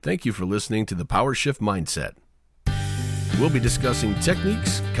Thank you for listening to the Power Shift Mindset. We'll be discussing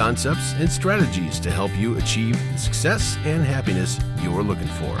techniques, concepts, and strategies to help you achieve the success and happiness you're looking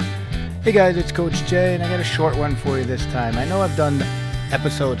for. Hey guys, it's Coach Jay, and I got a short one for you this time. I know I've done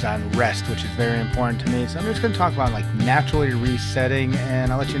episodes on rest, which is very important to me, so I'm just going to talk about naturally resetting,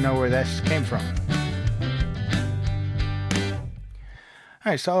 and I'll let you know where this came from.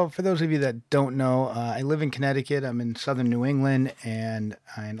 All right, so for those of you that don't know, I live in Connecticut. I'm in southern New England, and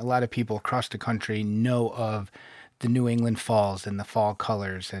a lot of people across the country know of the New England Falls and the fall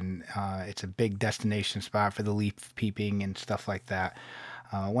colors, and it's a big destination spot for the leaf peeping and stuff like that.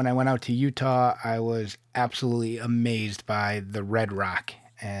 When I went out to Utah, I was absolutely amazed by the Red Rock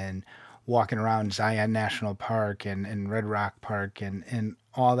and walking around Zion National Park and Red Rock Park and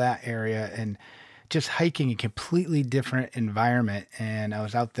all that area, and just hiking a completely different environment. And I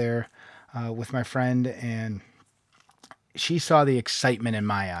was out there with my friend, and she saw the excitement in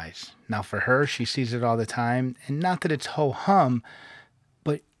my eyes. Now for her, she sees it all the time, and not that it's ho-hum,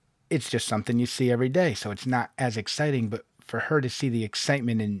 but it's just something you see every day, so it's not as exciting. But for her to see the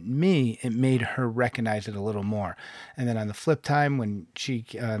excitement in me, it made her recognize it a little more. And then on the flip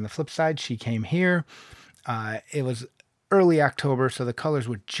side, she came here. It was early October, so the colors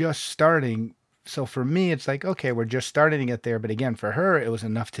were just starting. So for me, it's like, okay, we're just starting to get there. But again, for her, it was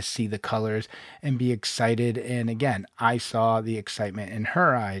enough to see the colors and be excited. And again, I saw the excitement in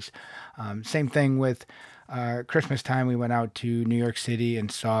her eyes. Same thing with Christmas time. We went out to New York City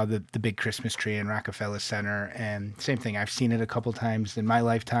and saw the big Christmas tree in Rockefeller Center. And same thing, I've seen it a couple times in my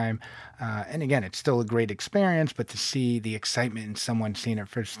lifetime. And again, it's still a great experience, but to see the excitement in someone seeing it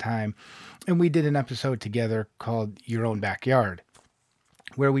first time. And we did an episode together called Your Own Backyard,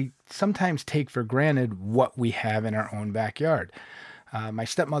 where we sometimes take for granted what we have in our own backyard. My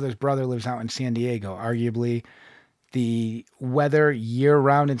stepmother's brother lives out in San Diego. Arguably, the weather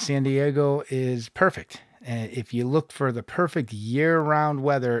year-round in San Diego is perfect. And if you look for the perfect year-round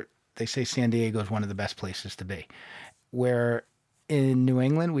weather, they say San Diego is one of the best places to be. Where in New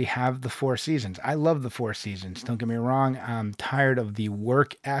England, we have the four seasons. I love the four seasons. Don't get me wrong. I'm tired of the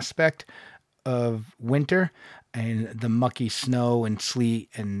work aspect of winter and the mucky snow and sleet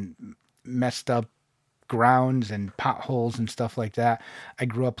and messed up grounds and potholes and stuff like that. I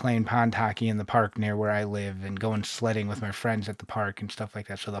grew up playing pond hockey in the park near where I live and going sledding with my friends at the park and stuff like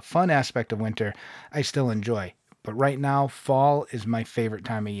that. So the fun aspect of winter, I still enjoy. But right now, fall is my favorite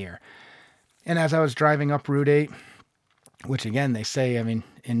time of year. And as I was driving up Route 8, which again, they say,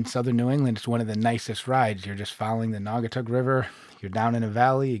 in southern New England, it's one of the nicest rides. You're just following the Naugatuck River. You're down in a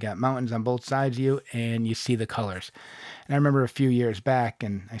valley. You got mountains on both sides of you, and you see the colors. And I remember a few years back,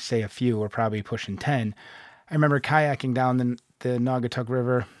 and I say a few, we're probably pushing 10. I remember kayaking down the Naugatuck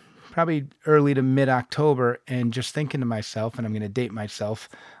River, probably early to mid-October, and just thinking to myself, and I'm going to date myself,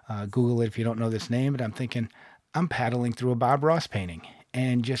 Google it if you don't know this name, but I'm thinking, I'm paddling through a Bob Ross painting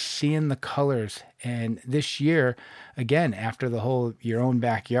and just seeing the colors. And this year, again, after the whole Your Own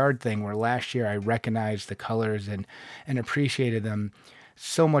Backyard thing, where last year I recognized the colors and appreciated them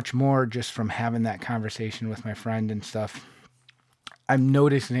so much more just from having that conversation with my friend and stuff, I'm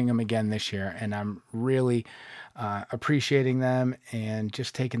noticing them again this year, and I'm really appreciating them and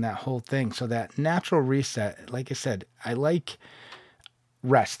just taking that whole thing. So that natural reset, like I said, I like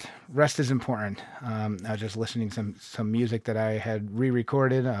rest. Rest is important. I was just listening to some music that I had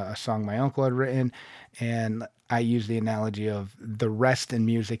re-recorded, a song my uncle had written, and I use the analogy of the rest in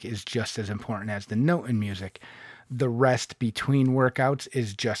music is just as important as the note in music. The rest between workouts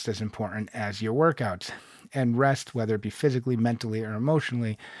is just as important as your workouts. And rest, whether it be physically, mentally, or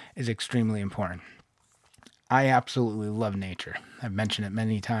emotionally, is extremely important. I absolutely love nature. I've mentioned it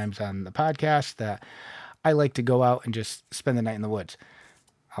many times on the podcast that I like to go out and just spend the night in the woods.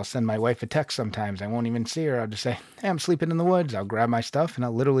 I'll send my wife a text sometimes. I won't even see her. I'll just say, hey, I'm sleeping in the woods. I'll grab my stuff and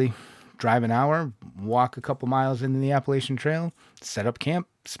I'll literally drive an hour, walk a couple miles into the Appalachian Trail, set up camp,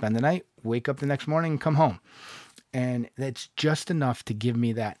 spend the night, wake up the next morning, and come home. And that's just enough to give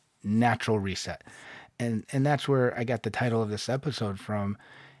me that natural reset. And that's where I got the title of this episode from,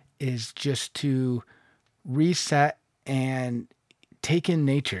 is just to reset and take in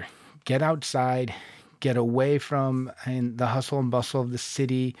nature, get outside, get away from the hustle and bustle of the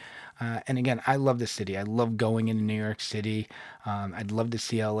city. And again, I love the city. I love going into New York City. I'd love to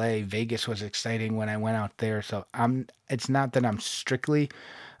see LA. Vegas was exciting when I went out there. So it's not that I'm strictly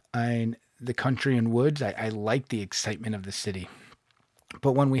in the country and woods. I like the excitement of the city.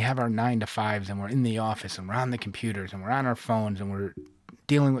 But when we have our 9-to-5s and we're in the office and we're on the computers and we're on our phones and we're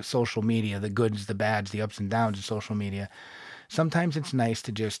dealing with social media, the goods, the bads, the ups and downs of social media, sometimes it's nice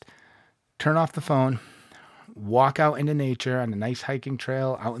to just turn off the phone, walk out into nature on a nice hiking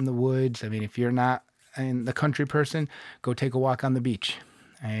trail out in the woods. I mean, if you're not in the country person, go take a walk on the beach.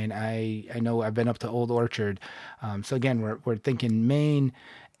 And I know I've been up to Old Orchard. So again, we're thinking Maine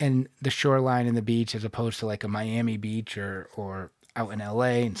and the shoreline and the beach as opposed to like a Miami beach or out in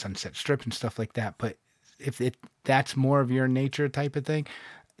LA and Sunset Strip and stuff like that. But if that's more of your nature type of thing,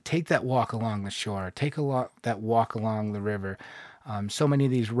 take that walk along the shore. Take that walk along the river. So many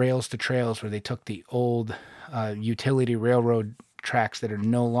of these rails to trails where they took the old utility railroad tracks that are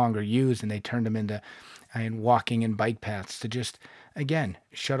no longer used and they turned them into walking and bike paths to just, again,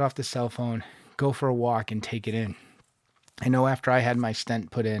 shut off the cell phone, go for a walk and take it in. I know after I had my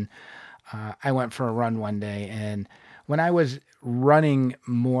stent put in, I went for a run one day, and when I was running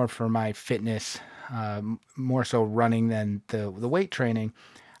more for my fitness, more so running than the weight training,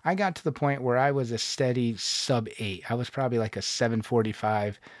 I got to the point where I was a steady sub 8. I was probably like a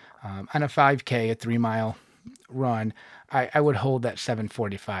 7:45 on a 5K, a 3-mile run. I would hold that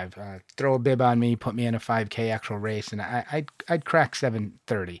 7:45. Throw a bib on me, put me in a 5K actual race, and I'd crack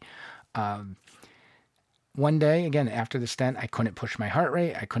 7:30. One day, again, after the stent, I couldn't push my heart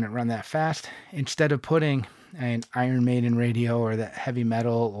rate. I couldn't run that fast. Instead of putting an Iron Maiden radio or that heavy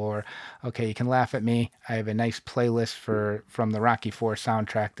metal or, okay, you can laugh at me, I have a nice playlist from the Rocky IV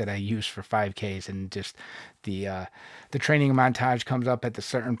soundtrack that I use for 5Ks, and just the training montage comes up at a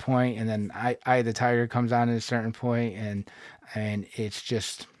certain point, and then Eye the Tiger comes on at a certain point, and it's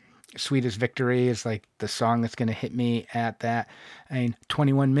just Sweet as Victory is like the song that's going to hit me at that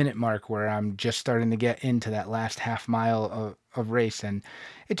 21-minute mark where I'm just starting to get into that last half mile of race. And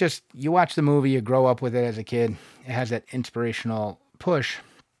it just, you watch the movie, you grow up with it as a kid. It has that inspirational push.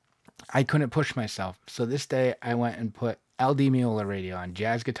 I couldn't push myself. So this day I went and put Al Di Meola radio on,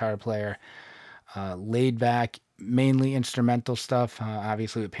 jazz guitar player, laid back, mainly instrumental stuff.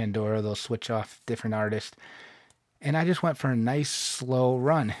 Obviously with Pandora, they'll switch off different artists. And I just went for a nice slow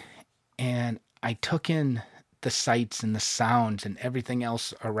run. And I took in the sights and the sounds and everything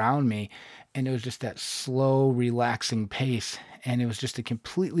else around me. And it was just that slow, relaxing pace. And it was just a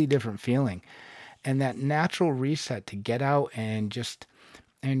completely different feeling. And that natural reset to get out and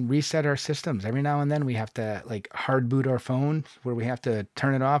reset our systems. Every now and then we have to like hard boot our phones where we have to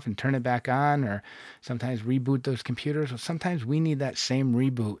turn it off and turn it back on, or sometimes reboot those computers. Or sometimes we need that same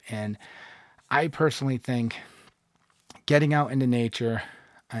reboot. And I personally think getting out into nature,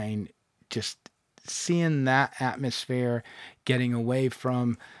 just seeing that atmosphere, getting away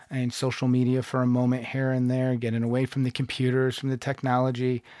from social media for a moment here and there, getting away from the computers, from the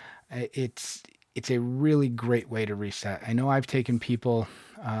technology, it's a really great way to reset. I know I've taken people,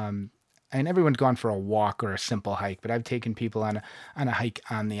 and everyone's gone for a walk or a simple hike, but I've taken people on a hike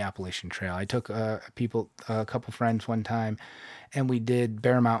on the Appalachian Trail. I took a couple friends one time, and we did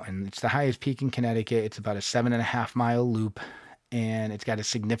Bear Mountain. It's the highest peak in Connecticut. It's about a 7.5-mile loop. And it's got a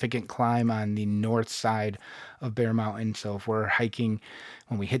significant climb on the north side of Bear Mountain. So if we're hiking,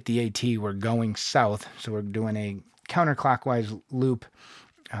 when we hit the AT, we're going south. So we're doing a counterclockwise loop.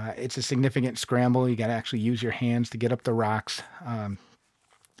 It's a significant scramble. You got to actually use your hands to get up the rocks.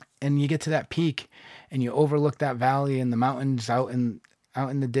 And you get to that peak and you overlook that valley and the mountains out in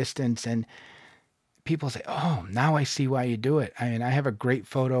the distance. And people say, oh, now I see why you do it. I mean, I have a great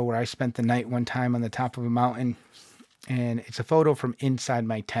photo where I spent the night one time on the top of a mountain. And it's a photo from inside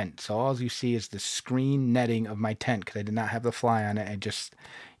my tent. So all you see is the screen netting of my tent because I did not have the fly on it. I just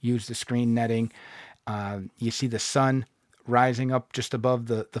used the screen netting. You see the sun rising up just above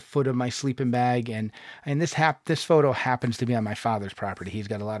the foot of my sleeping bag. And this photo happens to be on my father's property. He's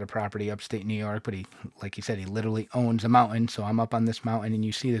got a lot of property upstate New York, but like he said, he literally owns a mountain. So I'm up on this mountain and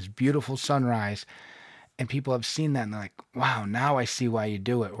you see this beautiful sunrise. And people have seen that and they're like, wow, now I see why you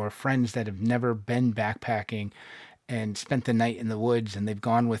do it. Or friends that have never been backpacking and spent the night in the woods and they've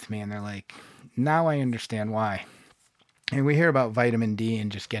gone with me and they're like, now I understand why. And we hear about vitamin D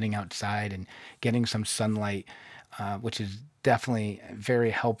and just getting outside and getting some sunlight, which is definitely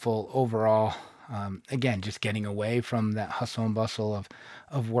very helpful overall. Again, just getting away from that hustle and bustle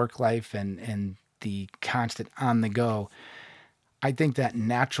of work life and the constant on the go. I think that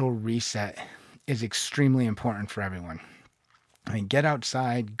natural reset is extremely important for everyone. I mean, get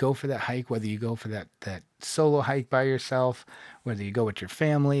outside, go for that hike, whether you go for that solo hike by yourself, whether you go with your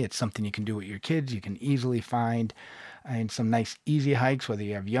family. It's something you can do with your kids. You can easily find some nice, easy hikes, whether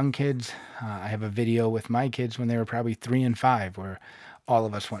you have young kids. I have a video with my kids when they were probably 3 and 5 where all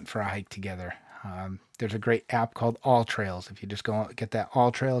of us went for a hike together. There's a great app called All Trails. If you just go get that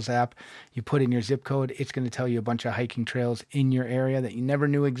All Trails app, you put in your zip code, it's going to tell you a bunch of hiking trails in your area that you never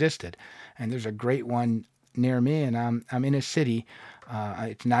knew existed. And there's a great one near me, and I'm in a city.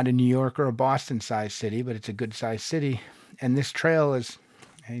 It's not a New York or a Boston-sized city, but it's a good-sized city. And this trail is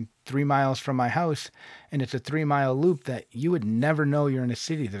 3 miles from my house, and it's a 3-mile loop that you would never know you're in a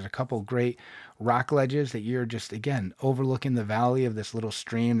city. There's a couple great rock ledges that you're just, again, overlooking the valley of this little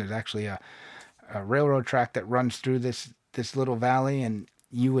stream. There's actually a railroad track that runs through this little valley, and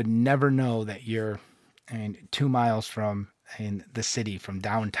you would never know that you're 2 miles from the city, from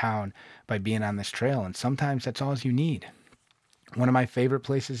downtown, by being on this trail. And sometimes that's all you need. One of my favorite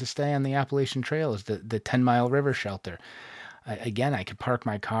places to stay on the Appalachian Trail is the 10-mile river shelter. Again, I could park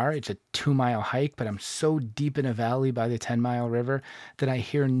my car. It's a 2-mile hike, but I'm so deep in a valley by the 10-mile river that I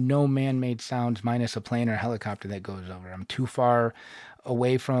hear no man-made sounds minus a plane or helicopter that goes over. I'm too far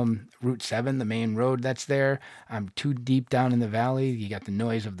away from Route 7, the main road that's there. I'm too deep down in the valley. You got the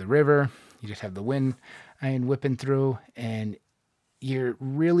noise of the river. You just have the wind whipping through, and you're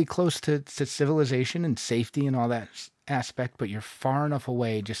really close to civilization and safety and all that aspect, but you're far enough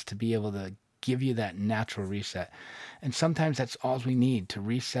away just to be able to give you that natural reset. And sometimes that's all we need to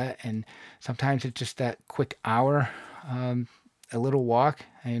reset. And sometimes it's just that quick hour, a little walk.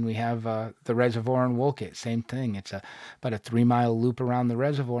 And we have the reservoir in Wolcott, same thing. It's about a 3-mile loop around the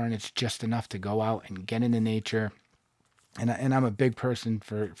reservoir, and it's just enough to go out and get into nature. And I'm a big person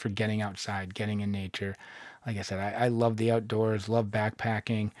for getting outside, getting in nature. Like I said, I love the outdoors, love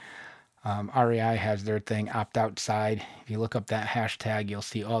backpacking. REI has their thing, Opt Outside. If you look up that hashtag, you'll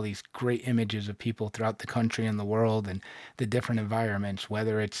see all these great images of people throughout the country and the world and the different environments,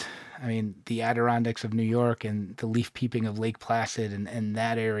 whether it's, the Adirondacks of New York and the leaf peeping of Lake Placid and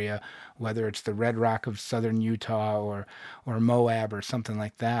that area, whether it's the Red Rock of southern Utah or Moab or something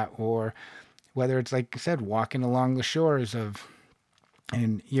like that, or whether it's, like I said, walking along the shores of,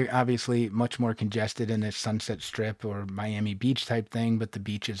 and you're obviously much more congested in a Sunset Strip or Miami Beach type thing, but the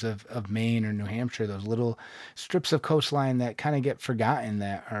beaches of Maine or New Hampshire, those little strips of coastline that kind of get forgotten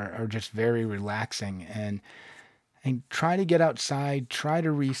that are just very relaxing. And try to get outside, try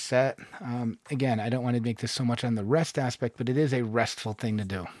to reset. Again, I don't want to make this so much on the rest aspect, but it is a restful thing to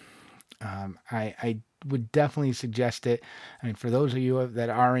do. I would definitely suggest it. For those of you that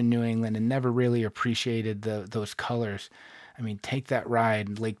are in New England and never really appreciated those colors, take that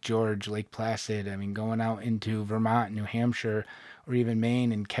ride, Lake George, Lake Placid. Going out into Vermont, New Hampshire, or even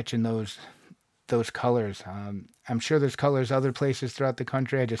Maine and catching those colors. I'm sure there's colors other places throughout the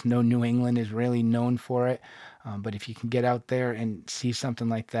country. I just know New England is really known for it. But if you can get out there and see something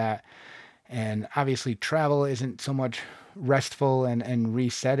like that, and obviously travel isn't so much restful and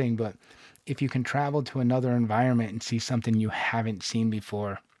resetting, but if you can travel to another environment and see something you haven't seen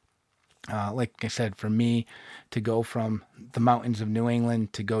before, like I said, for me to go from the mountains of New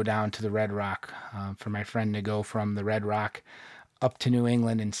England to go down to the Red Rock, for my friend to go from the Red Rock up to New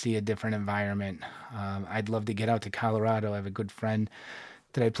England and see a different environment. I'd love to get out to Colorado. I have a good friend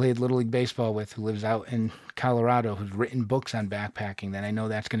that I played Little League Baseball with who lives out in Colorado, who's written books on backpacking, that I know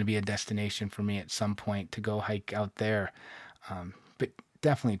that's going to be a destination for me at some point to go hike out there. But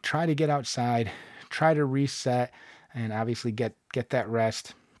definitely try to get outside, try to reset, and obviously get that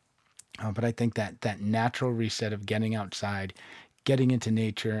rest. But I think that natural reset of getting outside, getting into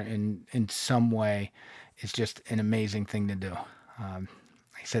nature in some way is just an amazing thing to do. Like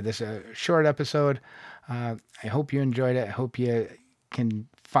I said, this is a short episode. I hope you enjoyed it. I hope you can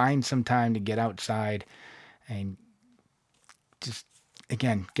find some time to get outside and just,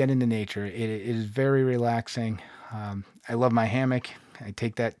 again, get into nature. It is very relaxing. I love my hammock. I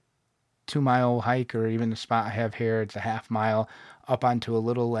take that 2-mile hike, or even the spot I have here, it's a 1/2 mile up onto a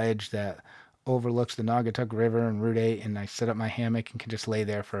little ledge that overlooks the Naugatuck River and Route 8, and I set up my hammock and can just lay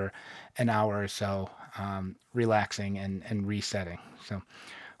there for an hour or so, relaxing and resetting. So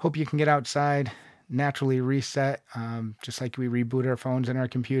hope you can get outside, naturally reset, just like we reboot our phones and our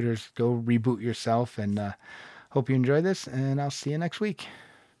computers. Go reboot yourself, and hope you enjoy this, and I'll see you next week.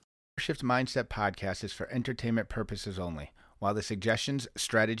 Shift Mindset Podcast is for entertainment purposes only. While the suggestions,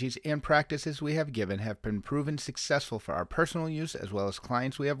 strategies, and practices we have given have been proven successful for our personal use as well as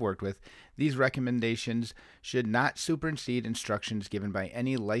clients we have worked with, these recommendations should not supersede instructions given by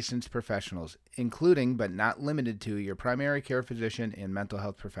any licensed professionals, including but not limited to your primary care physician and mental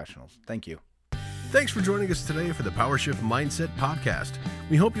health professionals. Thank you. Thanks for joining us today for the PowerShift Mindset Podcast.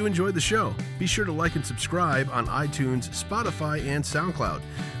 We hope you enjoyed the show. Be sure to like and subscribe on iTunes, Spotify, and SoundCloud.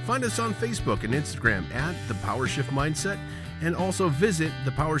 Find us on Facebook and Instagram at The PowerShift Mindset, and also visit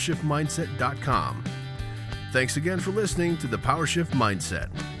thepowershiftmindset.com. Thanks again for listening to The PowerShift Mindset.